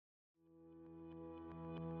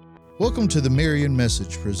Welcome to the Marion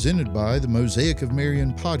message presented by the Mosaic of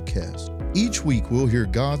Marion podcast. Each week we'll hear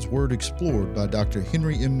God's Word explored by Dr.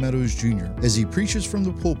 Henry M. Meadows Jr. as he preaches from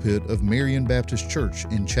the pulpit of Marion Baptist Church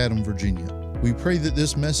in Chatham, Virginia. We pray that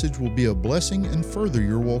this message will be a blessing and further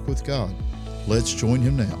your walk with God. Let's join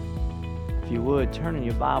him now. If you would, turn in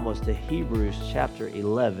your Bibles to Hebrews chapter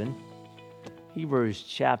 11. Hebrews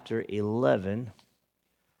chapter 11.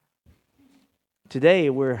 Today,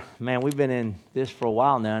 we've been in this for a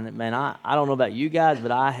while now, and I don't know about you guys,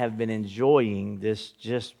 but I have been enjoying this,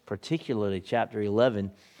 just particularly chapter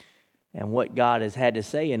 11 and what God has had to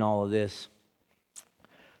say in all of this.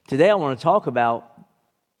 Today, I want to talk about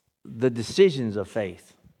the decisions of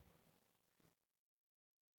faith.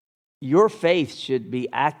 Your faith should be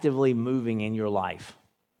actively moving in your life.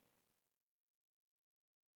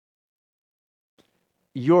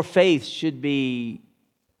 Your faith should be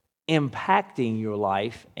impacting your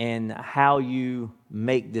life and how you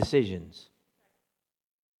make decisions.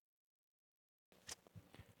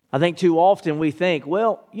 I think too often we think,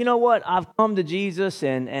 well, you know what, I've come to Jesus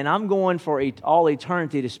and I'm going for all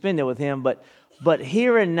eternity to spend it with Him, but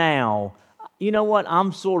here and now, you know what,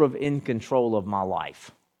 I'm sort of in control of my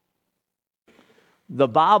life. The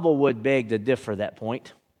Bible would beg to differ that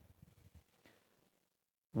point.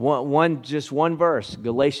 Just one verse,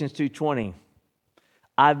 Galatians 2:20.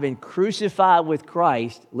 I've been crucified with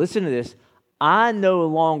Christ. Listen to this. I no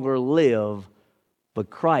longer live,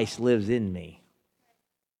 but Christ lives in me.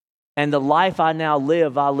 And the life I now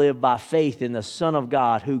live, I live by faith in the Son of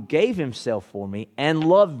God who gave Himself for me and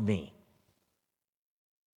loved me.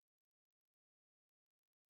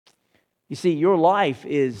 You see, your life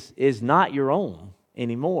is not your own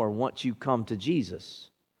anymore once you come to Jesus.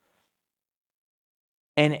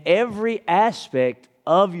 And every aspect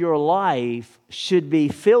of your life should be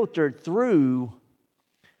filtered through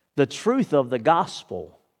the truth of the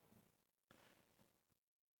gospel.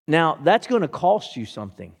 Now, that's going to cost you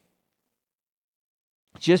something.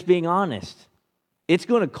 Just being honest. It's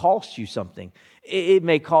going to cost you something. It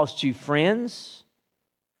may cost you friends.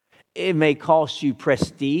 It may cost you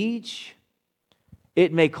prestige.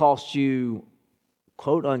 It may cost you,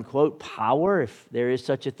 quote unquote, power, if there is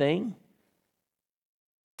such a thing.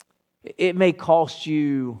 It may cost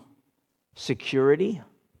you security.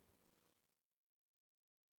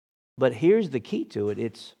 But here's the key to it.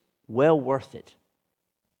 It's well worth it.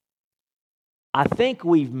 I think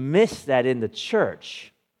we've missed that in the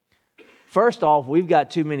church. First off, we've got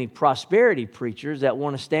too many prosperity preachers that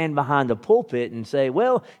want to stand behind the pulpit and say,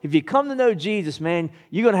 well, if you come to know Jesus, man,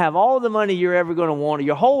 you're going to have all the money you're ever going to want.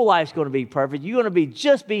 Your whole life's going to be perfect. You're going to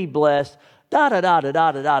just be blessed.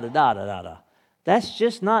 Da-da-da-da-da-da-da-da-da-da. That's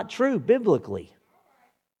just not true biblically.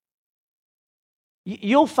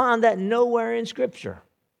 You'll find that nowhere in Scripture.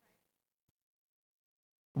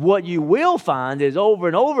 What you will find is over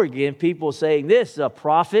and over again people saying this,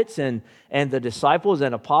 prophets and the disciples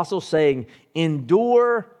and apostles saying,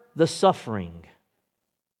 endure the suffering.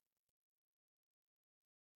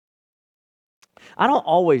 I don't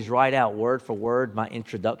always write out word for word my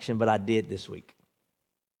introduction, but I did this week.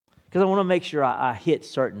 Because I want to make sure I hit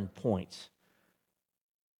certain points.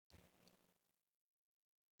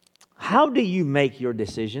 How do you make your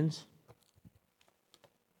decisions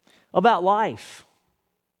about life?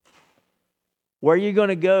 Where are you going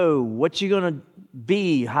to go? What you going to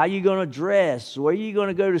be? How you going to dress? Where are you going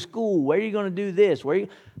to go to school? Where are you going to do this?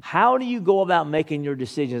 How do you go about making your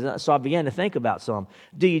decisions? So I began to think about some.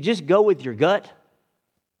 Do you just go with your gut?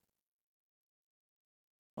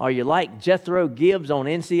 Are you like Jethro Gibbs on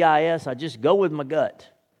NCIS? I just go with my gut.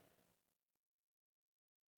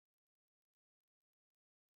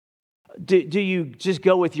 Do you just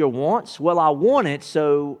go with your wants? Well, I want it,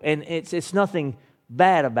 so, and it's nothing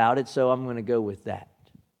bad about it, so I'm going to go with that.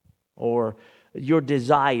 Or your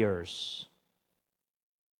desires.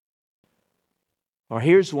 Or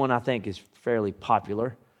here's one I think is fairly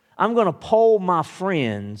popular. I'm going to poll my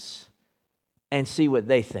friends and see what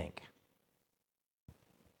they think.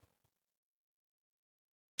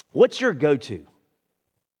 What's your go-to?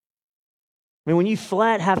 I mean, when you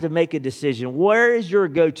flat have to make a decision, where is your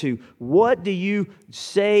go-to? What do you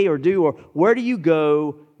say or do? Or where do you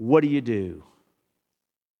go? What do you do?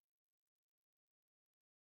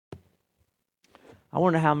 I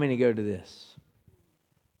wonder how many go to this.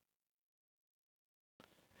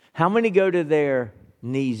 How many go to their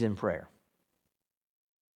knees in prayer?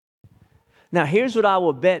 Now, here's what I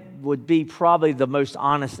will bet would be probably the most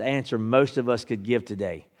honest answer most of us could give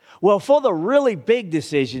today. Well, for the really big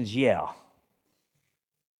decisions, yeah.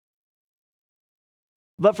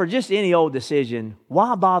 But for just any old decision,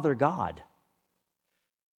 why bother God?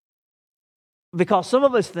 Because some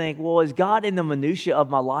of us think, well, is God in the minutia of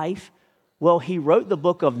my life? Well, he wrote the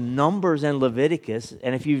book of Numbers and Leviticus,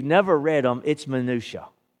 and if you've never read them, it's minutia.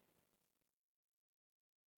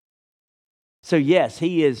 So yes,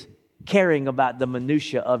 he is caring about the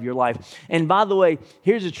minutia of your life. And by the way,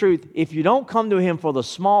 here's the truth. If you don't come to him for the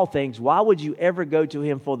small things, why would you ever go to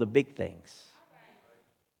him for the big things?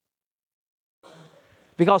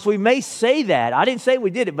 Because we may say that. I didn't say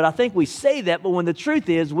we did it, but I think we say that. But when the truth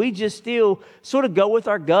is, we just still sort of go with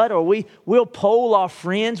our gut, or we'll poll our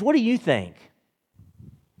friends. What do you think?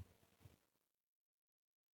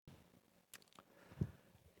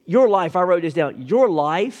 Your life, I wrote this down. Your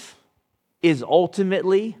life is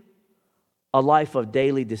ultimately a life of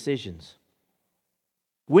daily decisions.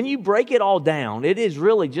 When you break it all down, it is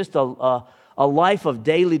really just a life of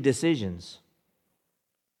daily decisions.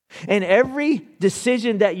 And every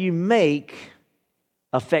decision that you make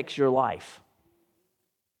affects your life.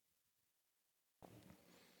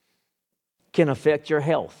 Can affect your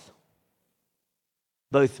health,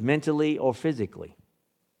 both mentally or physically.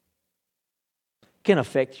 Can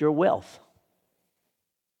affect your wealth.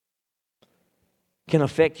 Can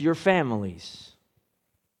affect your families.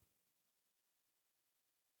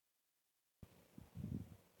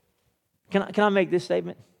 Can I make this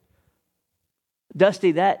statement?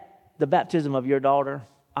 Dusty, the baptism of your daughter,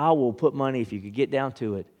 I will put money, if you could get down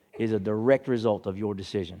to it, is a direct result of your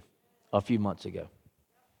decision a few months ago.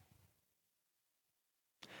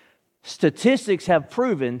 Statistics have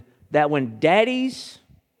proven that when daddies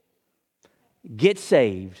get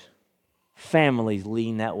saved, families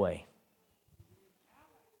lean that way.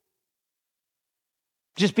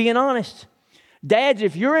 Just being honest. Dads,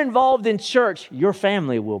 if you're involved in church, your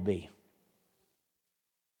family will be.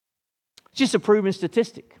 It's just a proven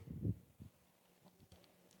statistic.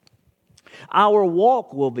 Our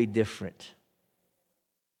walk will be different.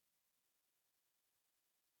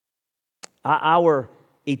 Our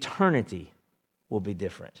eternity will be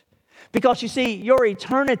different. Because you see, your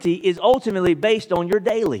eternity is ultimately based on your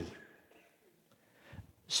daily.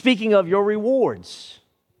 Speaking of your rewards.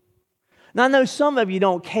 Now, I know some of you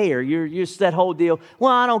don't care. You're just that whole deal.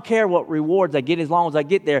 Well, I don't care what rewards I get as long as I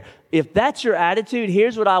get there. If that's your attitude,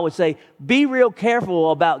 here's what I would say. Be real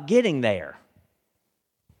careful about getting there.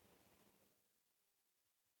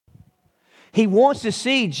 He wants to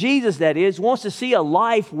see, Jesus that is, wants to see a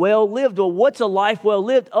life well lived. Well, what's a life well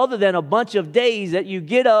lived other than a bunch of days that you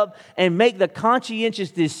get up and make the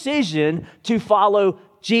conscientious decision to follow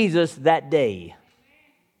Jesus that day?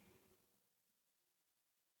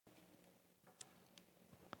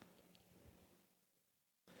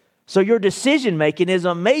 So your decision making is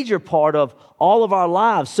a major part of all of our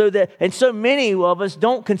lives. So many of us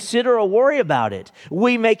don't consider or worry about it.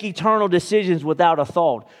 We make eternal decisions without a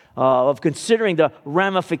thought of considering the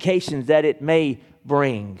ramifications that it may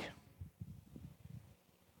bring.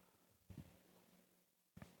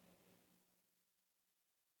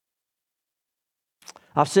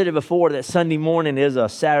 I've said it before that Sunday morning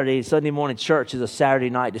church is a Saturday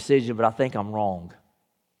night decision, but I think I'm wrong.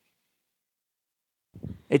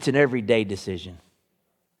 It's an everyday decision.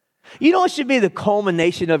 You know what should be the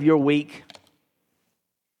culmination of your week?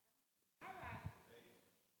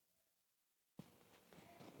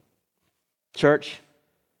 Church.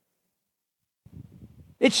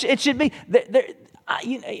 It should be.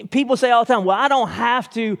 People say all the time, well, I don't have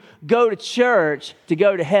to go to church to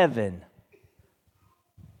go to heaven.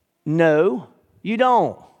 No, you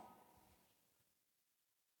don't.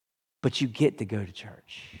 But you get to go to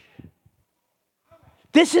church.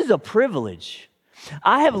 This is a privilege.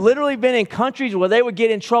 I have literally been in countries where they would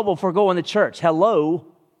get in trouble for going to church. Hello.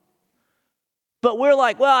 But we're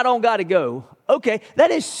like, well, I don't got to go. Okay,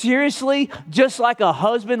 that is seriously just like a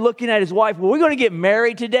husband looking at his wife. Well, we're going to get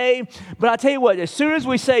married today. But I tell you what, as soon as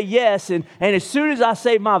we say yes, and as soon as I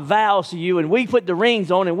say my vows to you, and we put the rings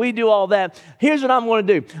on and we do all that, here's what I'm going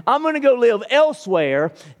to do. I'm going to go live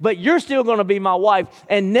elsewhere, but you're still going to be my wife.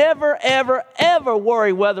 And never, ever, ever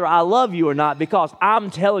worry whether I love you or not, because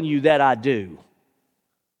I'm telling you that I do.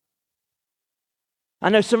 I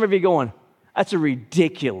know some of you going, that's a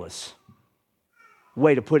ridiculous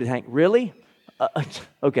way to put it, Hank. Really?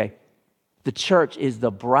 Okay. The church is the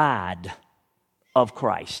bride of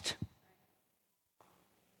Christ.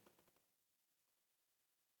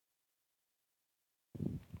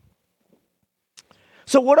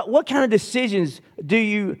 So what kind of decisions do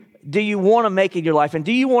you want to make in your life? And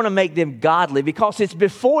do you want to make them godly? Because it's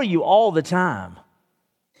before you all the time.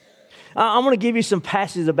 I'm going to give you some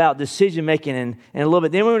passages about decision making in a little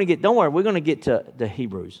bit. Then we're going to get to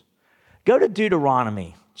Hebrews. Go to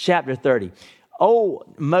Deuteronomy chapter 30.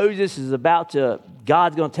 Moses is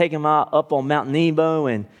God's going to take him up on Mount Nebo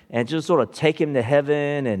and just sort of take him to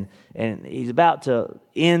heaven, and he's about to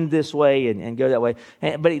end this way and go that way.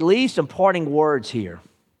 But he leaves some parting words here.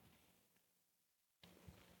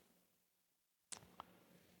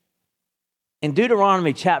 In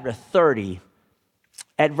Deuteronomy chapter 30,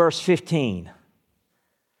 at verse 15,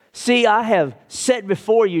 see, I have set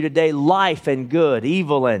before you today life and good,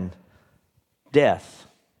 evil and death.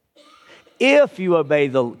 If you obey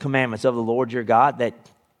the commandments of the Lord your God that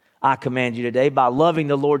I command you today, by loving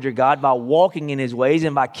the Lord your God, by walking in his ways,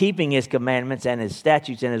 and by keeping his commandments and his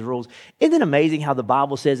statutes and his rules. Isn't it amazing how the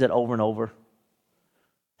Bible says that over and over?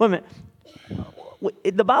 Wait a minute.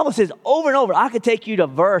 The Bible says over and over. I could take you to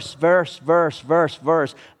verse,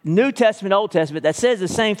 New Testament, Old Testament, that says the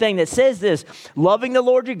same thing, that says this: loving the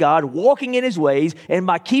Lord your God, walking in his ways, and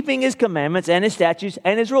by keeping his commandments and his statutes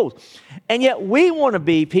and his rules. And yet we want to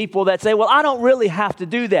be people that say, well, I don't really have to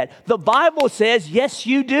do that. The Bible says, yes,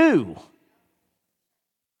 you do.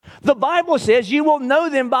 The Bible says you will know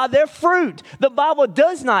them by their fruit. The Bible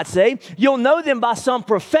does not say you'll know them by some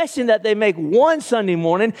profession that they make one Sunday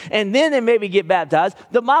morning and then they maybe get baptized.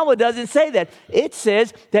 The Bible doesn't say that. It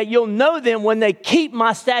says that you'll know them when they keep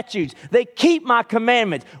my statutes, they keep my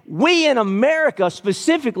commandments. We in America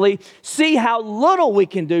specifically see how little we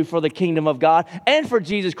can do for the kingdom of God and for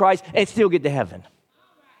Jesus Christ and still get to heaven.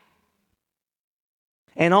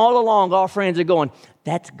 And all along, our friends are going,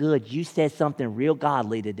 that's good. You said something real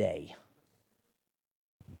godly today.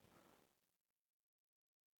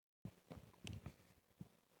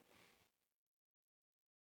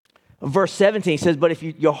 Verse 17 says, but if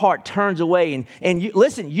your heart turns away and you,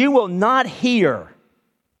 listen, you will not hear,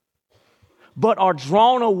 but are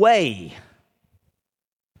drawn away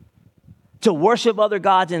to worship other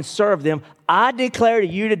gods and serve them, I declare to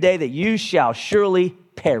you today that you shall surely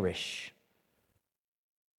perish.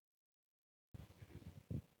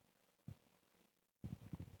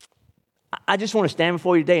 I just want to stand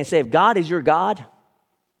before you today and say, if God is your God,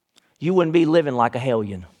 you wouldn't be living like a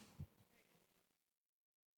hellion.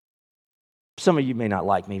 Some of you may not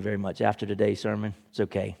like me very much after today's sermon. It's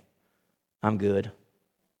okay. I'm good.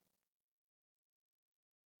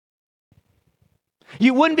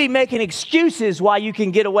 You wouldn't be making excuses why you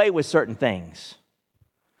can get away with certain things.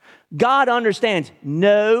 God understands.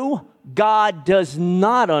 No, God does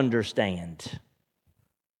not understand.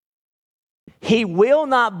 He will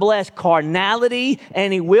not bless carnality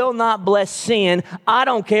and he will not bless sin. I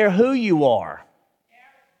don't care who you are.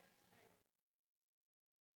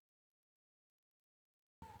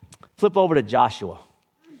 Flip over to Joshua,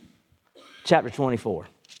 chapter 24.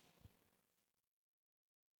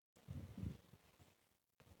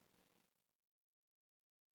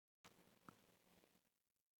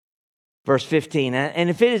 Verse 15, and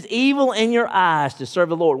if it is evil in your eyes to serve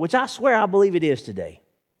the Lord, which I swear I believe it is today.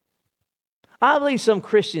 I believe some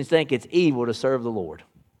Christians think it's evil to serve the Lord.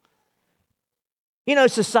 You know,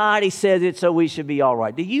 society says it, so we should be all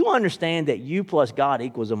right. Do you understand that you plus God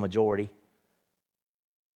equals a majority?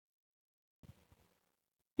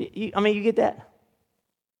 You get that?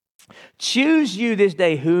 Choose you this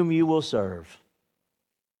day whom you will serve.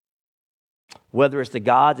 Whether it's the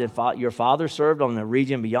gods that your father served on the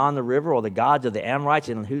region beyond the river, or the gods of the Amorites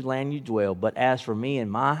in whose land you dwell. But as for me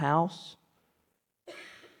and my house,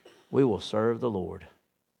 we will serve the Lord.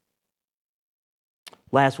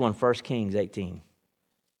 Last one, 1 Kings 18.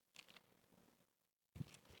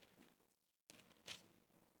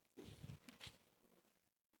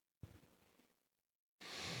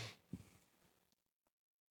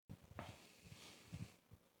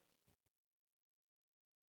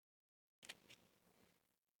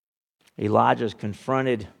 Elijah's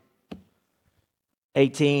confronted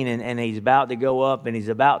 18 and he's about to go up and he's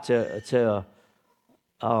about to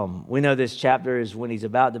we know this chapter is when he's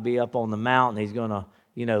about to be up on the mountain. He's going to,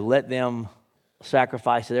 let them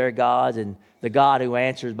sacrifice to their gods. And the God who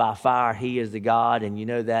answers by fire, he is the God. And you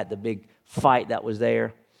know that, the big fight that was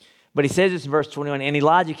there. But he says this in verse 21, and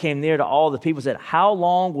Elijah came near to all the people and said, how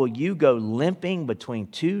long will you go limping between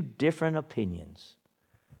two different opinions?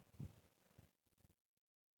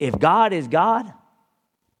 If God is God,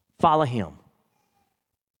 follow him.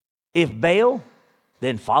 If Baal,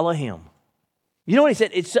 then follow him. You know what he said?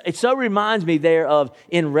 It so reminds me there of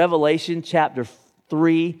in Revelation chapter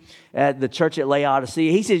 3 at the church at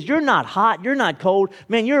Laodicea. He says, you're not hot, you're not cold.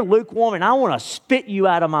 Man, you're lukewarm, and I want to spit you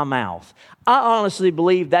out of my mouth. I honestly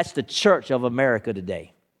believe that's the church of America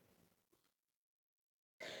today.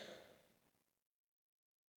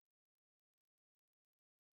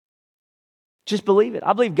 Just believe it.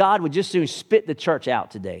 I believe God would just soon spit the church out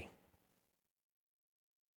today.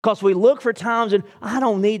 Because we look for times and I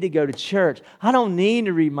don't need to go to church. I don't need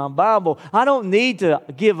to read my Bible. I don't need to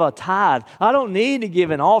give a tithe. I don't need to give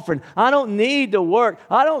an offering. I don't need to work.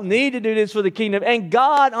 I don't need to do this for the kingdom. And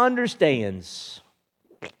God understands.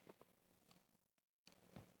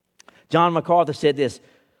 John MacArthur said this,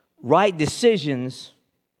 right decisions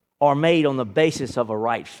are made on the basis of a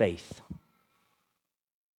right faith.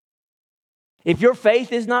 If your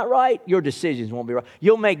faith is not right, your decisions won't be right.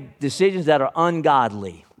 You'll make decisions that are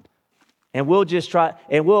ungodly. And we'll just try,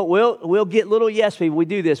 and we'll get little yes people. We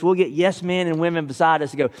do this. We'll get yes men and women beside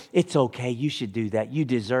us to go, it's okay, you should do that. You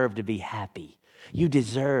deserve to be happy. You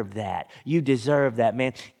deserve that. You deserve that,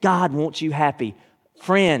 man. God wants you happy.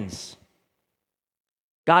 Friends,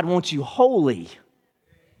 God wants you holy.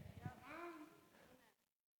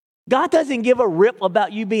 God doesn't give a rip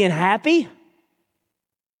about you being happy.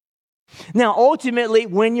 Now, ultimately,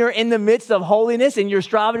 when you're in the midst of holiness and you're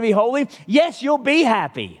striving to be holy, yes, you'll be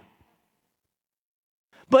happy.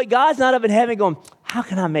 But God's not up in heaven going, how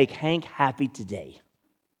can I make Hank happy today?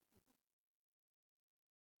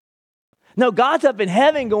 No, God's up in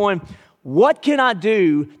heaven going, what can I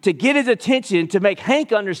do to get his attention to make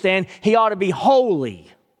Hank understand he ought to be holy?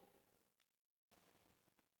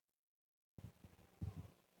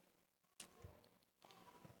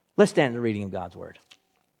 Let's stand in the reading of God's word.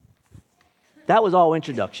 That was all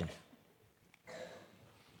introduction.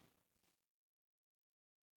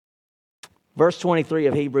 Verse 23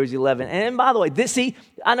 of Hebrews 11. And by the way,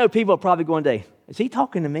 I know people are probably going today, is he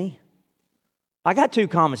talking to me? I got two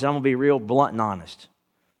comments, and I'm going to be real blunt and honest.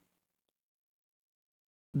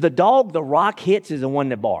 The dog the rock hits is the one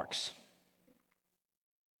that barks.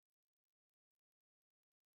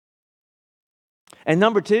 And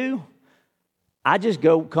number two, I just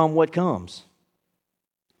go come what comes.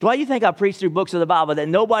 Why do you think I preach through books of the Bible that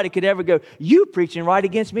nobody could ever go, you preaching right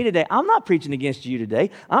against me today? I'm not preaching against you today.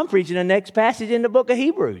 I'm preaching the next passage in the book of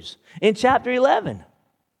Hebrews in chapter 11.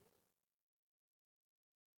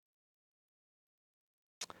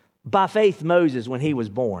 By faith, Moses, when he was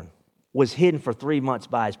born, was hidden for 3 months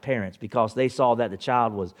by his parents because they saw that the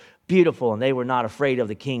child was beautiful and they were not afraid of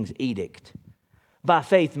the king's edict. By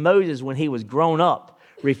faith, Moses, when he was grown up,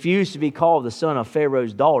 refused to be called the son of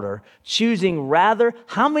Pharaoh's daughter, choosing rather,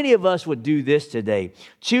 how many of us would do this today?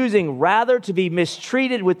 Choosing rather to be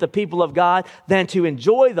mistreated with the people of God than to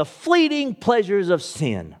enjoy the fleeting pleasures of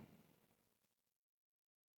sin.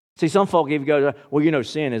 See, some folk even go, well,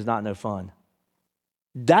 sin is not no fun.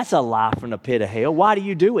 That's a lie from the pit of hell. Why do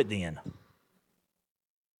you do it then?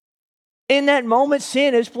 In that moment,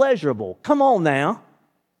 sin is pleasurable. Come on now.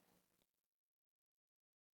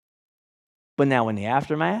 But now in the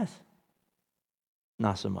aftermath,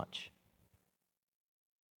 not so much.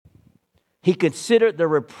 He considered the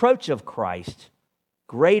reproach of Christ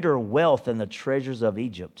greater wealth than the treasures of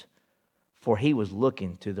Egypt, for he was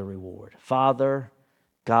looking to the reward. Father,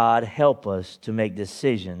 God, help us to make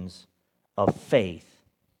decisions of faith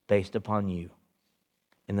based upon you.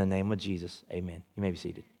 In the name of Jesus, amen. You may be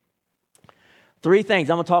seated. 3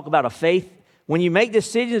 things. I'm going to talk about a faith. When you make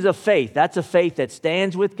decisions of faith, that's a faith that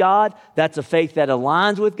stands with God, that's a faith that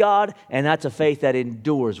aligns with God, and that's a faith that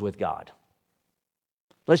endures with God.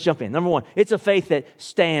 Let's jump in. Number 1, it's a faith that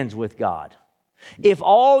stands with God. If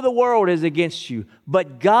all the world is against you,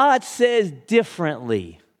 but God says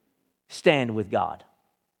differently, stand with God.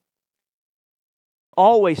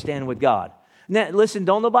 Always stand with God. Now, listen,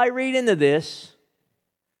 don't nobody read into this.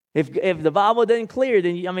 If the Bible doesn't clear,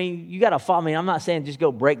 then, you got to follow me. I'm not saying just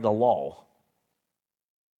go break the law.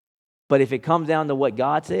 But if it comes down to what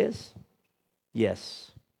God says,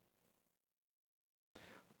 yes.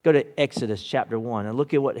 Go to Exodus chapter 1 and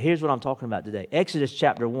look at here's what I'm talking about today. Exodus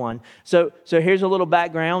chapter 1. So here's a little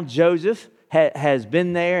background. Joseph has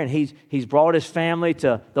been there and he's brought his family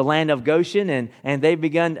to the land of Goshen and they've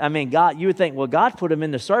begun, God, you would think, well, God put them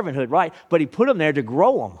into servanthood, right? But he put them there to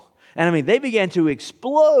grow them. And they began to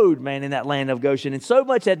explode, man, in that land of Goshen. And so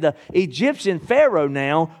much that the Egyptian Pharaoh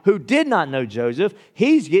now, who did not know Joseph,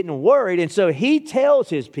 he's getting worried. And so he tells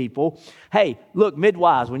his people, hey, look,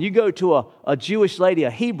 midwives, when you go to a Jewish lady, a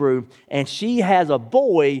Hebrew, and she has a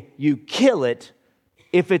boy, you kill it.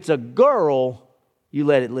 If it's a girl, you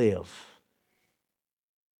let it live.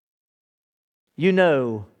 You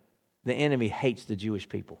know the enemy hates the Jewish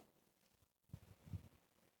people.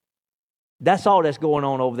 That's all that's going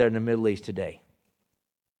on over there in the Middle East today.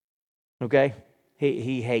 Okay?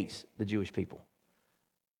 He hates the Jewish people.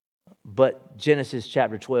 But Genesis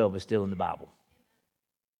chapter 12 is still in the Bible.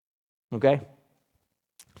 Okay?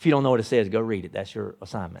 If you don't know what it says, go read it. That's your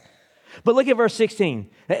assignment. But look at verse 16.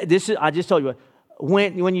 I just told you,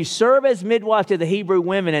 when you serve as midwife to the Hebrew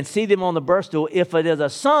women and see them on the birth stool, if it is a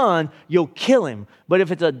son, you'll kill him. But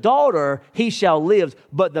if it's a daughter, he shall live.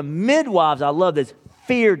 But the midwives, I love this,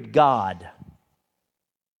 feared God.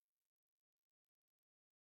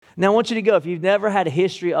 Now I want you to go, if you've never had a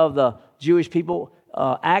history of the Jewish people,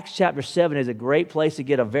 Acts chapter 7 is a great place to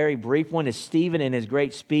get a very brief one. It's Stephen in his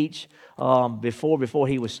great speech before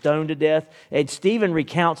he was stoned to death. And Stephen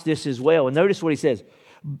recounts this as well. And notice what he says.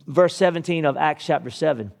 Verse 17 of Acts chapter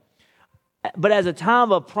 7. But as a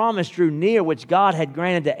time of promise drew near, which God had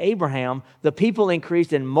granted to Abraham, the people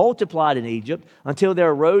increased and multiplied in Egypt until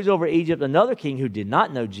there arose over Egypt another king who did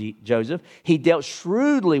not know Joseph. He dealt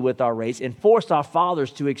shrewdly with our race and forced our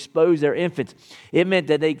fathers to expose their infants. It meant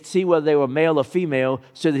that they'd see whether they were male or female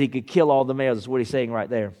so that he could kill all the males. That's what he's saying right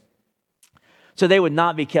there. So they would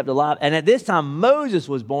not be kept alive. And at this time, Moses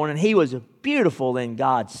was born, and he was beautiful in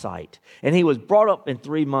God's sight. And he was brought up in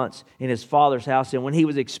 3 months in his father's house. And when he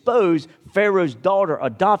was exposed, Pharaoh's daughter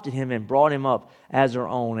adopted him and brought him up as her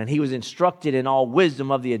own. And he was instructed in all wisdom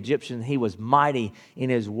of the Egyptians. He was mighty in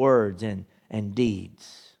his words and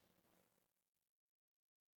deeds.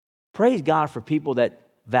 Praise God for people that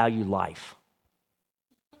value life.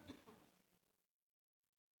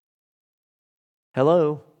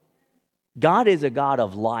 Hello? God is a God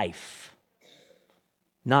of life,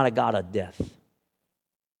 not a God of death.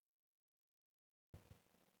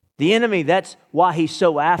 The enemy, that's why he's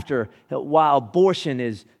so after, why abortion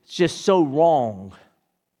is just so wrong.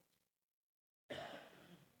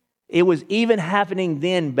 It was even happening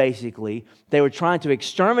then, basically. They were trying to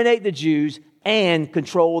exterminate the Jews and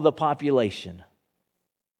control the population.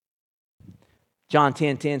 John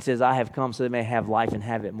 10:10 says, I have come so they may have life and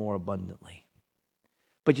have it more abundantly.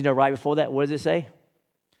 But you know, right before that, what does it say?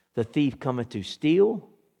 The thief cometh to steal,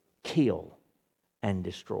 kill, and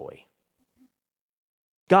destroy.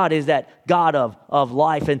 God is that God of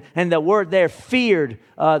life. And the word there, feared,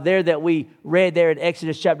 there that we read there in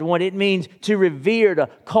Exodus chapter 1, it means to revere, to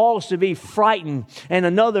cause to be frightened. And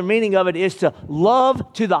another meaning of it is to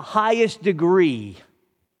love to the highest degree.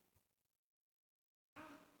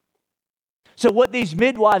 So what these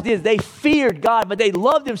midwives did, they feared God, but they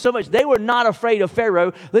loved him so much, they were not afraid of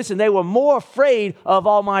Pharaoh. Listen, they were more afraid of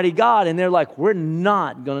Almighty God, and they're like, we're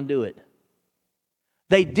not going to do it.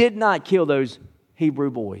 They did not kill those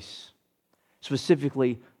Hebrew boys,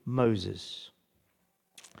 specifically Moses.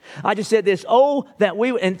 I just said this, that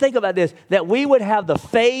we, and think about this, that we would have the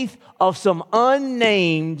faith of some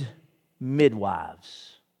unnamed midwives.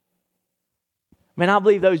 Man, I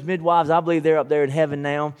believe those midwives, I believe they're up there in heaven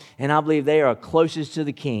now, and I believe they are closest to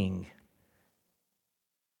the king.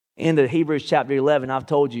 In the Hebrews chapter 11, I've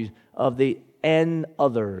told you of the and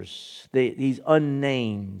others, these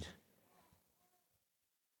unnamed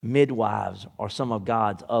midwives are some of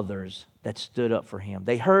God's others that stood up for him.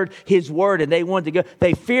 They heard his word and they wanted to go.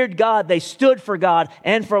 They feared God. They stood for God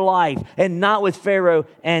and for life and not with Pharaoh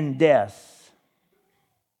and death.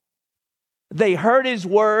 They heard his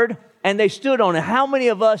word and they stood on it. How many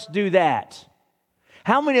of us do that?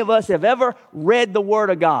 How many of us have ever read the Word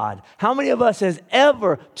of God? How many of us has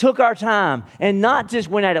ever took our time and not just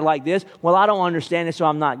went at it like this, well, I don't understand it, so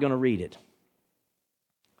I'm not going to read it.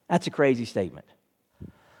 That's a crazy statement.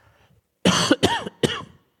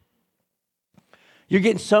 You're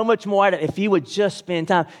getting so much more out of it if you would just spend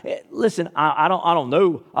time. Listen, I don't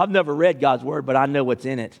know. I've never read God's Word, but I know what's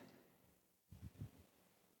in it.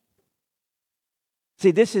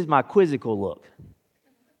 See, this is my quizzical look.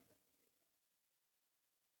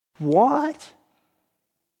 What?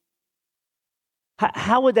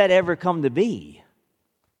 How would that ever come to be?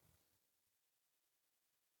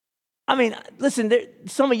 I mean, listen,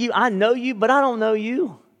 some of you, I know you, but I don't know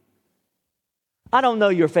you. I don't know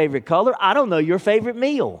your favorite color. I don't know your favorite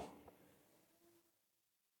meal.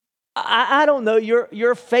 I don't know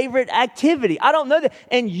your favorite activity. I don't know that.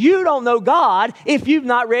 And you don't know God if you've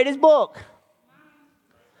not read His book.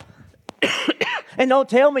 And don't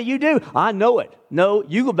tell me you do. I know it. No,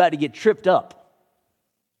 you're about to get tripped up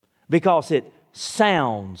because it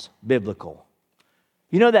sounds biblical.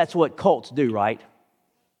 You know that's what cults do, right?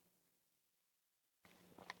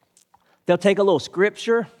 They'll take a little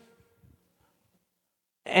scripture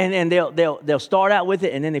and they'll start out with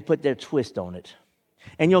it and then they put their twist on it.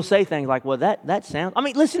 And you'll say things like, well, that sounds... I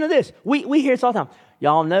mean, listen to this. We hear this all the time.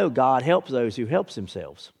 Y'all know God helps those who help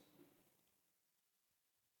themselves.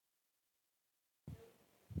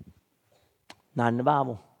 Not in the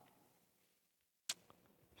Bible.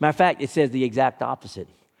 Matter of fact, it says the exact opposite.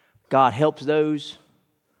 God helps those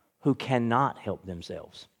who cannot help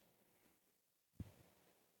themselves.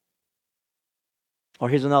 Or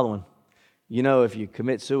here's another one. You know, if you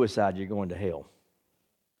commit suicide, you're going to hell.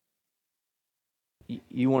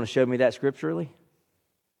 You want to show me that scripturally?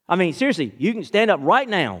 I mean, seriously, you can stand up right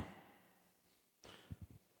now.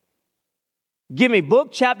 Give me book,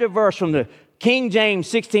 chapter, verse from the King James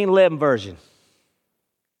 1611 version.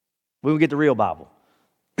 We will get the real Bible.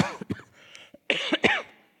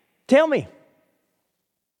 Tell me.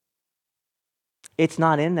 It's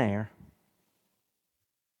not in there.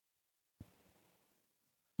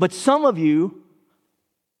 But some of you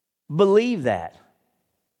believe that.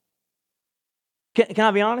 Can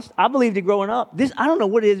I be honest? I believed it growing up. I don't know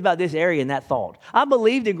what it is about this area and that thought. I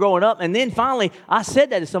believed it growing up, and then finally I said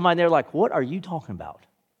that to somebody, and they're like, what are you talking about?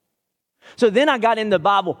 So then I got in the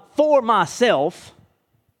Bible for myself,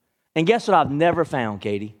 and guess what I've never found,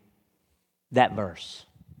 Katie? That verse.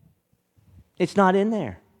 It's not in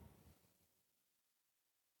there.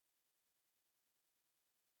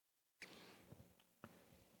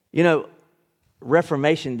 You know,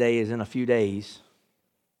 Reformation Day is in a few days.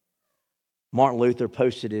 Martin Luther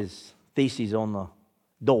posted his theses on the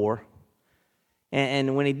door.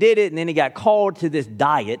 And when he did it, and then he got called to this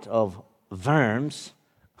diet of worms.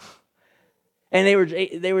 And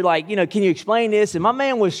they were like, can you explain this? And my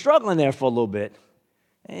man was struggling there for a little bit.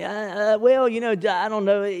 Well, I don't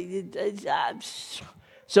know.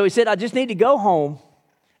 So he said, I just need to go home,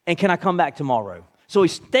 and can I come back tomorrow? So he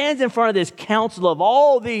stands in front of this council of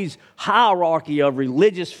all these hierarchy of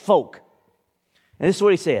religious folk. And this is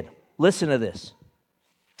what he said. Listen to this.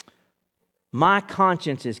 My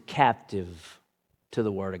conscience is captive to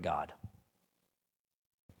the Word of God.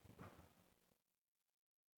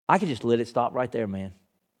 I could just let it stop right there, man.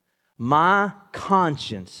 My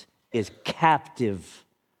conscience is captive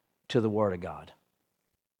to the Word of God.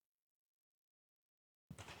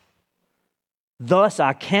 Thus,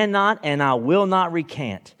 I cannot and I will not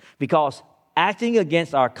recant, because acting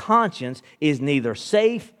against our conscience is neither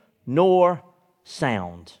safe nor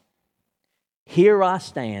sound. Here I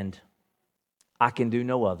stand. I can do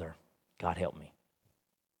no other. God help me.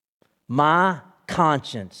 My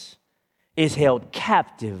conscience is held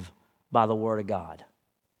captive by the Word of God.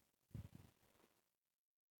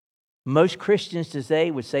 Most Christians today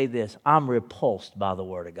would say this: I'm repulsed by the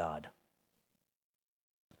Word of God,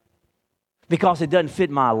 because it doesn't fit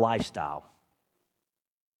my lifestyle.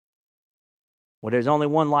 Well, there's only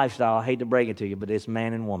one lifestyle, I hate to break it to you, but it's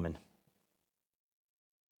man and woman.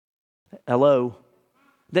 Hello?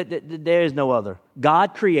 There is no other.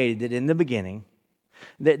 God created it in the beginning.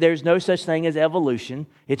 There's no such thing as evolution.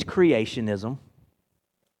 It's creationism.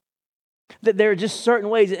 There are just certain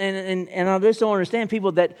ways, and I just don't understand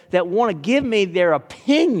people that want to give me their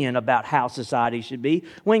opinion about how society should be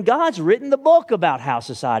when God's written the book about how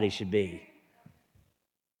society should be.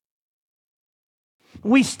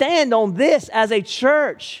 We stand on this as a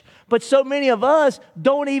church, but so many of us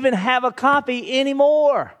don't even have a copy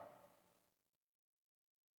anymore.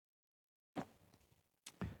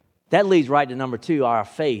 That leads right to number 2. Our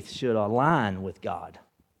faith should align with God.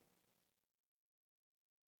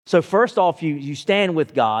 So first off, you stand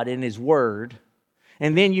with God in His Word,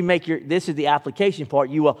 and then you make this is the application part,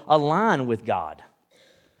 you will align with God.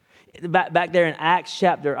 Back there in Acts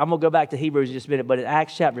chapter, I'm going to go back to Hebrews in just a minute, but in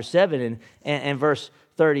Acts chapter 7 and verse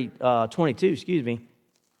 22,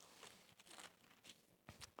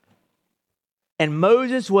 And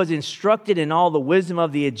Moses was instructed in all the wisdom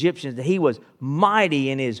of the Egyptians, that he was mighty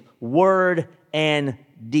in his word and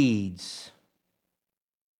deeds.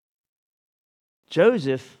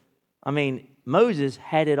 Moses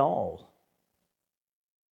had it all.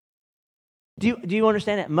 Do you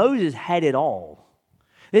understand that? Moses had it all.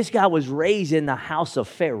 This guy was raised in the house of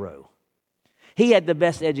Pharaoh. He had the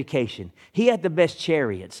best education. He had the best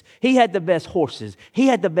chariots. He had the best horses. He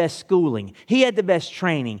had the best schooling. He had the best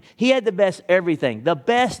training. He had the best everything. The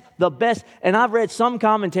best. And I've read some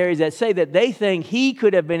commentaries that say that they think he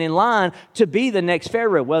could have been in line to be the next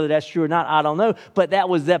Pharaoh. Whether that's true or not, I don't know. But that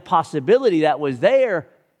was that possibility that was there.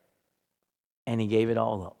 And he gave it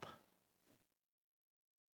all up.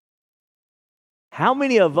 How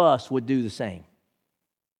many of us would do the same?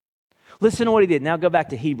 Listen to what he did. Now go back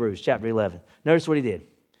to Hebrews chapter 11. Notice what he did.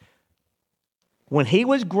 When he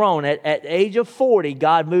was grown, at the age of 40,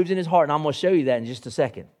 God moves in his heart, and I'm going to show you that in just a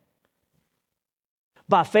second.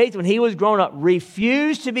 By faith, when he was grown up,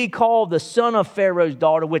 refused to be called the son of Pharaoh's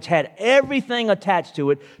daughter, which had everything attached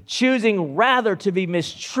to it, choosing rather to be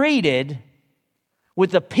mistreated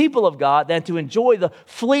with the people of God than to enjoy the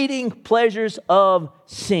fleeting pleasures of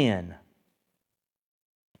sin.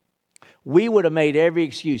 We would have made every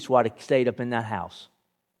excuse why to stayed up in that house.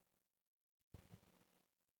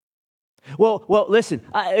 Well, listen,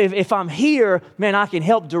 if I'm here, man, I can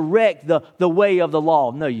help direct the way of the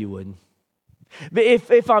law. No, you wouldn't. But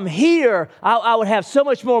if I'm here, I would have so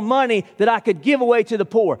much more money that I could give away to the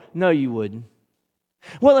poor. No, you wouldn't.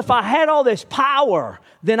 Well, if I had all this power,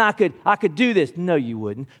 then I could do this. No, you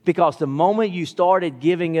wouldn't. Because the moment you started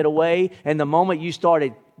giving it away and the moment you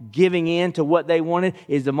started giving in to what they wanted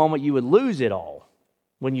is the moment you would lose it all.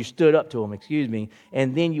 When you stood up to them,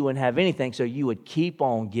 and then you wouldn't have anything, so you would keep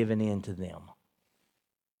on giving in to them.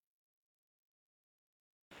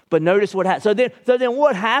 But notice what happened. So then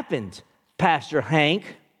what happened, Pastor Hank?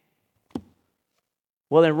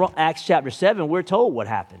 Well, in Acts chapter 7, we're told what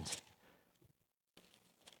happened.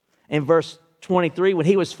 In verse 23, when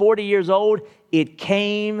he was 40 years old, it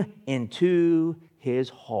came into his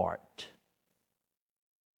heart.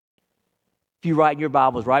 If you write in your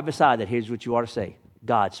Bibles right beside that, here's what you ought to say.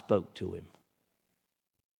 God spoke to him.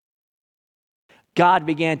 God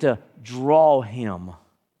began to draw him.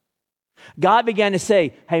 God began to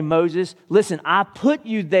say, hey, Moses, listen, I put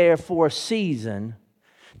you there for a season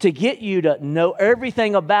to get you to know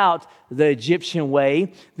everything about the Egyptian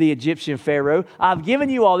way, the Egyptian Pharaoh. I've given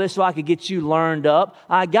you all this so I could get you learned up.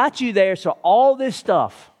 I got you there, so all this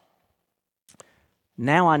stuff.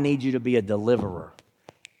 Now I need you to be a deliverer.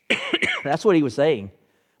 That's what he was saying.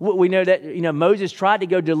 We know that Moses tried to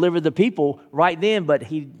go deliver the people right then, but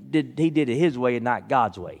he did it his way and not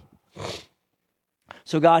God's way.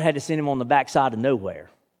 So God had to send him on the backside of nowhere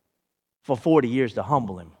for 40 years to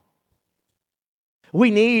humble him. We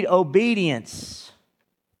need obedience.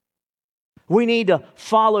 We need to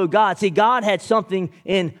follow God. See, God had something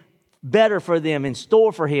better for them, in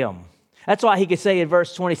store for him. That's why he could say in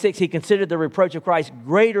verse 26, he considered the reproach of Christ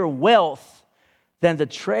greater wealth than the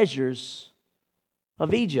treasures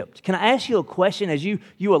of Egypt. Can I ask you a question as you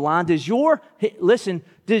align? Does your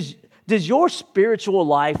spiritual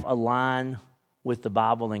life align with the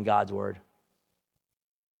Bible and God's Word?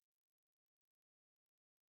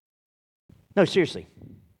 No, seriously.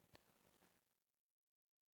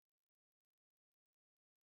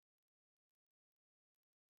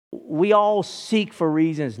 We all seek for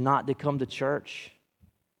reasons not to come to church.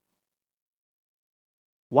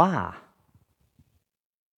 Why?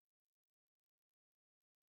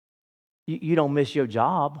 You don't miss your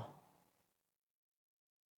job.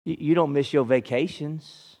 You don't miss your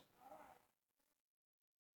vacations.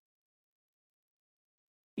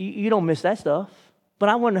 You don't miss that stuff. But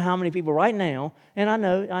I wonder how many people right now, and I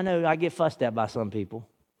know I get fussed at by some people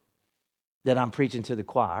that I'm preaching to the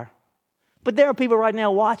choir. But there are people right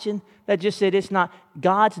now watching that just said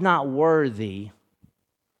God's not worthy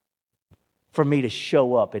for me to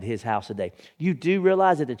show up at his house today. You do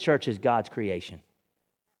realize that the church is God's creation.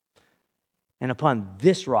 And upon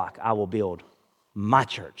this rock I will build my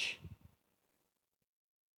church.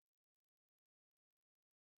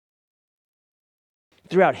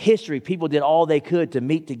 Throughout history, people did all they could to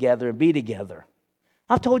meet together and be together.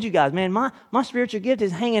 I've told you guys, man, my spiritual gift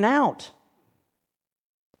is hanging out.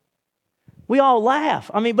 We all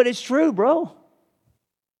laugh. But it's true, bro.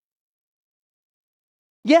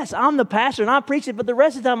 Yes, I'm the pastor and I preach it, but the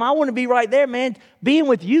rest of the time I want to be right there, man, being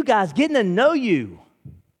with you guys, getting to know you.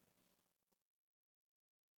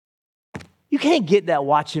 You can't get that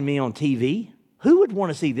watching me on TV. Who would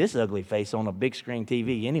want to see this ugly face on a big screen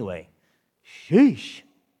TV anyway? Sheesh.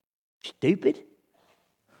 Stupid.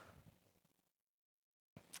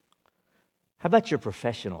 How about your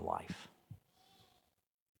professional life?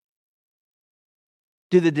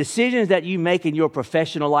 Do the decisions that you make in your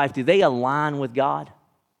professional life, do they align with God?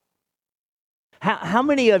 How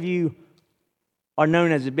many of you are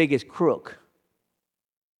known as the biggest crook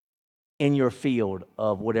in your field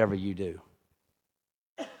of whatever you do?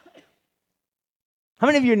 How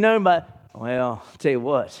many of you are known by, well, I'll tell you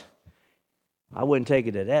what, I wouldn't take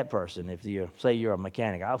it to that person if say you're a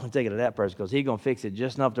mechanic. I wouldn't take it to that person because he's going to fix it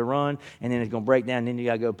just enough to run, and then it's going to break down, and then you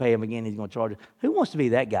got to go pay him again. He's going to charge you. Who wants to be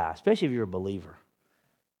that guy, especially if you're a believer?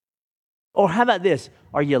 Or how about this?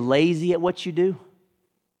 Are you lazy at what you do?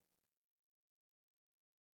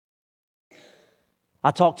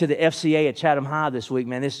 I talked to the FCA at Chatham High this week,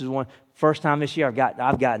 man. This is first time this year I've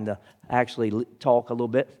gotten to actually talk a little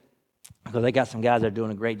bit because they got some guys that are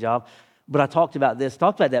doing a great job. But I talked about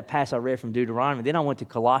that passage I read from Deuteronomy. Then I went to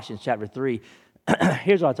Colossians chapter 3.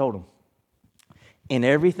 Here's what I told them. In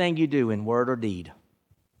everything you do in word or deed,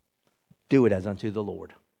 do it as unto the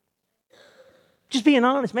Lord. Just being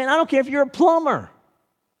honest, man. I don't care if you're a plumber.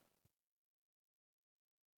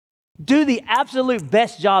 Do the absolute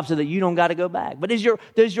best job so that you don't got to go back. But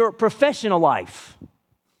there's your professional life.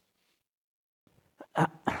 How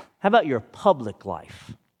about your public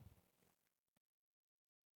life?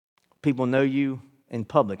 People know you in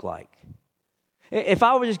public like. If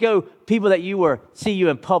I were just go, people that see you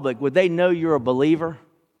in public, would they know you're a believer?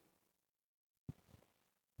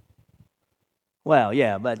 Well,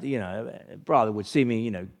 yeah, but, probably would see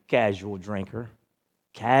me, casual drinker.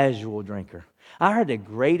 Casual drinker. I heard the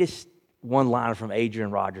greatest one-liner from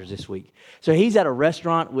Adrian Rogers this week. So he's at a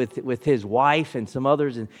restaurant with his wife and some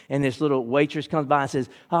others, and this little waitress comes by and says,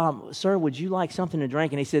 sir, would you like something to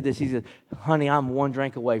drink? And he said this, he said, honey, I'm one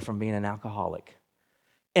drink away from being an alcoholic.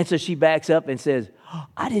 And so she backs up and says,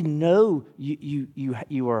 I didn't know you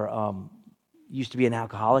were used to be an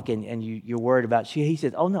alcoholic and you're worried about. He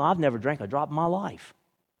says, oh no, I've never drank a drop in my life.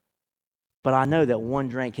 But I know that one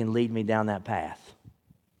drink can lead me down that path.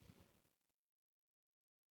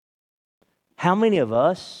 How many of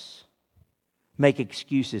us make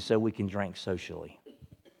excuses so we can drink socially?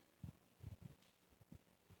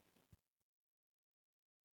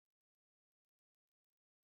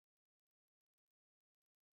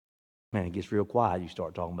 Man, it gets real quiet. You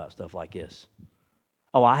start talking about stuff like this.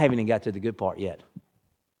 Oh, I haven't even got to the good part yet.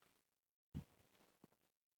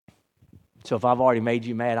 So if I've already made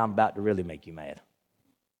you mad, I'm about to really make you mad.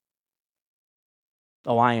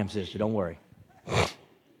 Oh, I am, sister. Don't worry.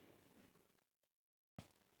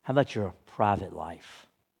 How about your private life?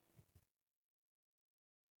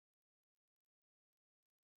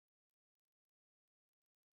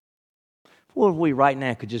 What if we right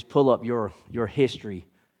now could just pull up your history?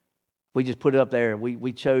 We just put it up there.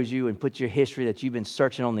 We chose you and put your history that you've been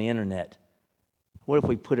searching on the internet. What if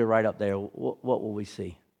we put it right up there? What will we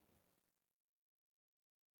see?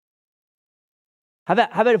 How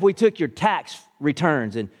about if we took your tax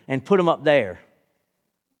returns and put them up there?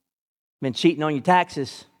 Been cheating on your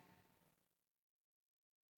taxes.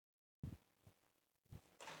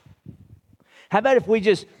 How about if we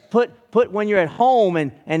just put when you're at home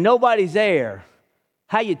and nobody's there,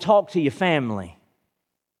 how you talk to your family?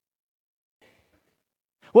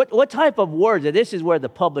 What type of words? This is where the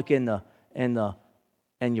public and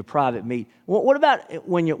your private meet. What about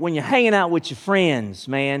when you're hanging out with your friends,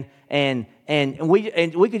 man? And we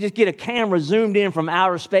could just get a camera zoomed in from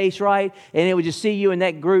outer space, right? And it would just see you in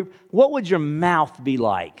that group. What would your mouth be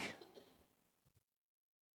like?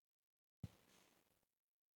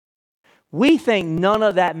 We think none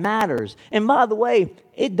of that matters. And by the way,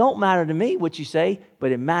 it don't matter to me what you say,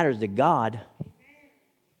 but it matters to God.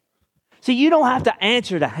 See, you don't have to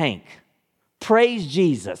answer to Hank. Praise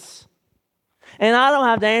Jesus. And I don't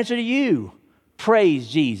have to answer to you. Praise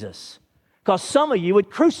Jesus. Because some of you would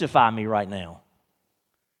crucify me right now.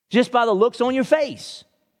 Just by the looks on your face.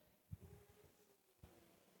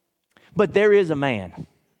 But there is a man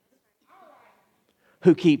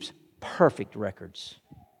who keeps perfect records.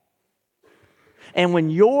 And when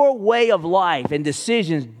your way of life and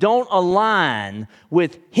decisions don't align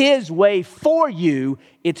with His way for you,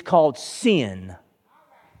 it's called sin.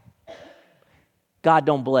 God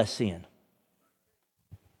don't bless sin.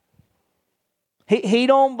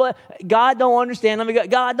 God don't understand.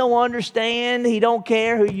 God don't understand. He don't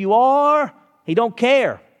care who you are. He don't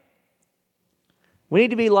care. We need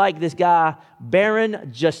to be like this guy,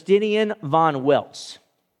 Baron Justinian von Welz.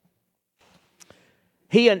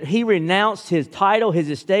 He renounced his title, his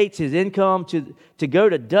estates, his income to go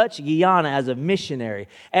to Dutch Guiana as a missionary.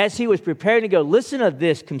 As he was preparing to go, listen to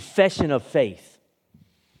this confession of faith.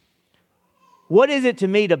 What is it to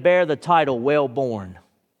me to bear the title well born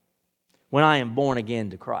when I am born again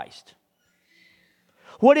to Christ?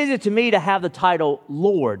 What is it to me to have the title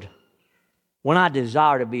Lord when I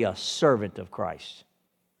desire to be a servant of Christ?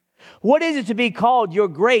 What is it to be called your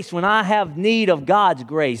grace when I have need of God's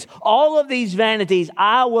grace? All of these vanities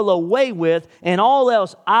I will away with, and all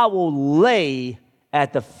else I will lay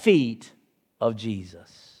at the feet of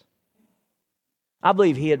Jesus. I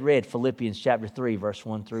believe he had read Philippians chapter 3, verse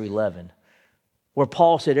 1 through 11, where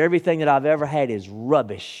Paul said, everything that I've ever had is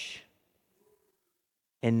rubbish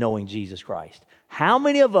in knowing Jesus Christ. How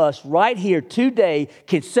many of us right here today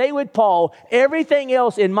can say with Paul, everything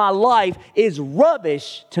else in my life is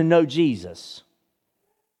rubbish to know Jesus?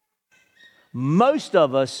 Most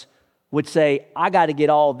of us would say, I got to get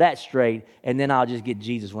all that straight, and then I'll just get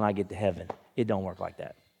Jesus when I get to heaven. It don't work like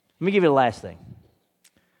that. Let me give you the last thing.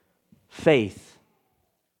 Faith.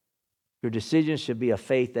 Your decisions should be a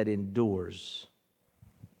faith that endures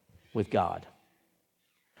with God.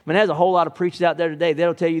 I mean, there's a whole lot of preachers out there today.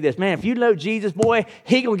 They'll tell you this, man, if you know Jesus, boy,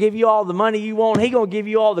 He going to give you all the money you want. He going to give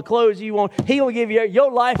you all the clothes you want. He going to give you,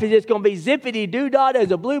 your life is just going to be zippity-doo-dah as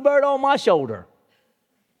a bluebird on my shoulder.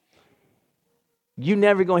 You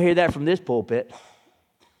never going to hear that from this pulpit.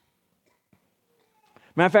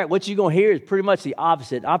 Matter of fact, what you're going to hear is pretty much the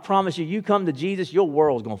opposite. I promise you, you come to Jesus, your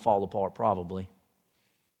world's going to fall apart probably.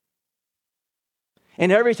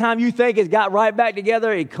 And every time you think it's got right back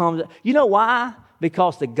together, it comes. You know why?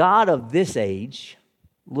 Because the God of this age,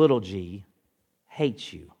 little g,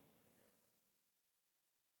 hates you.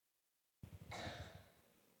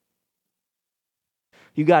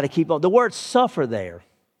 You got to keep on. The word suffer there.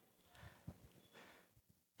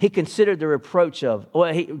 He considered the reproach of,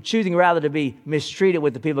 choosing rather to be mistreated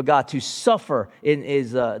with the people of God, to suffer, in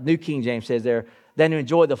his New King James says there, than to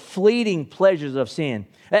enjoy the fleeting pleasures of sin.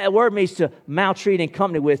 That word means to maltreat in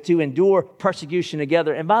company with, to endure persecution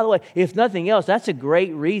together. And by the way, if nothing else, that's a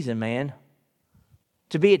great reason, man,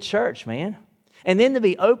 to be at church, man. And then to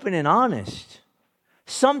be open and honest.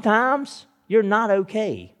 Sometimes you're not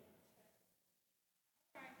okay.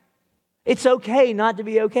 It's okay not to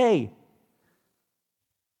be okay.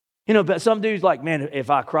 You know, but some dudes like, man, if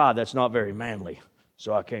I cry, that's not very manly,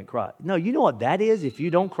 so I can't cry. No, you know what that is? If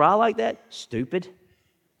you don't cry like that, stupid.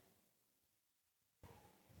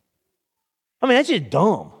 I mean, that's just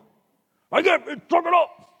dumb. I got to suck it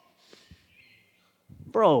up.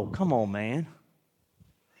 Bro, come on, man.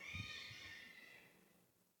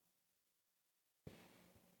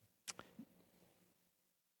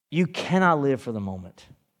 You cannot live for the moment.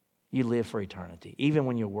 You live for eternity, even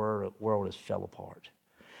when your world is fell apart.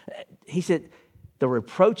 He said, the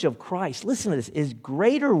reproach of Christ, listen to this, is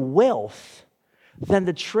greater wealth than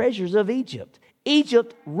the treasures of Egypt.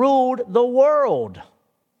 Egypt ruled the world.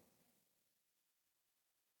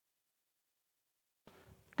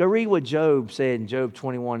 Go read what Job said in Job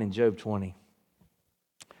 21 and Job 20.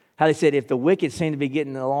 How they said, if the wicked seem to be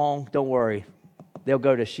getting along, don't worry. They'll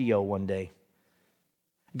go to Sheol one day.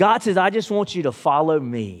 God says, I just want you to follow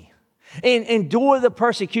me. And endure the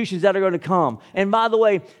persecutions that are going to come. And by the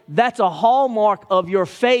way, that's a hallmark of your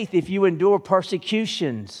faith if you endure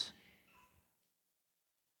persecutions.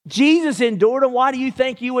 Jesus endured them. Why do you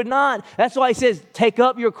think you would not? That's why he says, take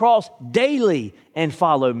up your cross daily and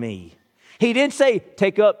follow me. He didn't say,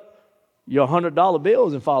 take up your $100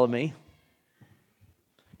 bills and follow me.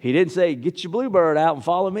 He didn't say, get your Bluebird out and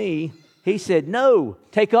follow me. He said, no,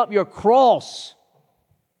 take up your cross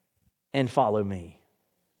and follow me.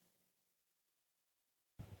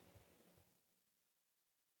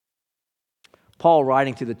 Paul,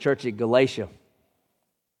 writing to the church at Galatia,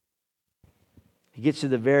 he gets to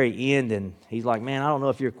the very end and he's like, man, I don't know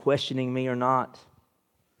if you're questioning me or not.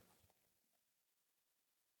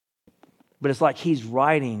 But it's like he's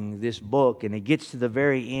writing this book and it gets to the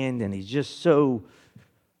very end and he's just so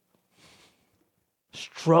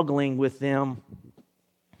struggling with them.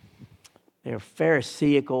 They're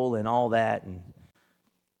Pharisaical and all that, and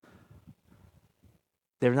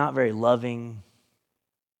they're not very loving.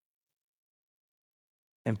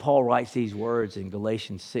 And Paul writes these words in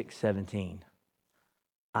Galatians 6:17.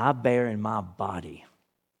 I bear in my body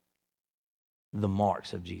the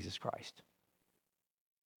marks of Jesus Christ.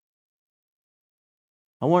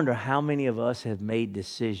 I wonder how many of us have made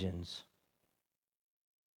decisions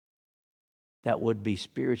that would be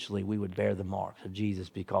spiritually, we would bear the marks of Jesus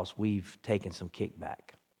because we've taken some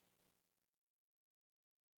kickback.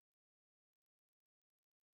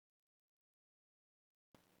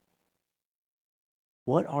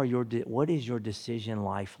 What is your decision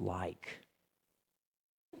life like?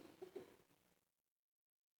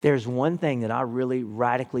 There's one thing that I really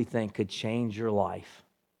radically think could change your life.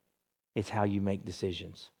 It's how you make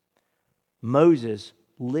decisions. Moses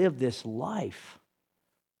lived this life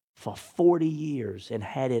for 40 years and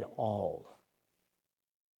had it all.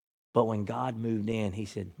 But when God moved in, he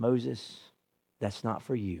said, Moses, that's not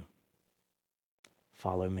for you.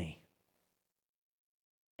 Follow me.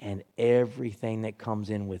 And everything that comes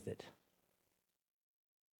in with it,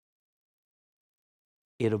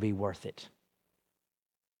 it'll be worth it.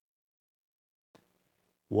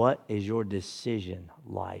 What is your decision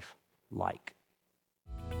life like?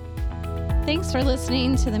 Thanks for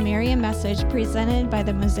listening to the Marion message presented by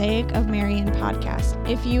the Mosaic of Marion podcast.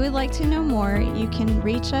 If you would like to know more, you can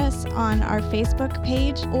reach us on our Facebook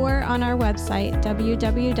page or on our website,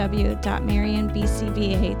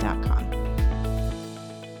 www.marionbcva.com.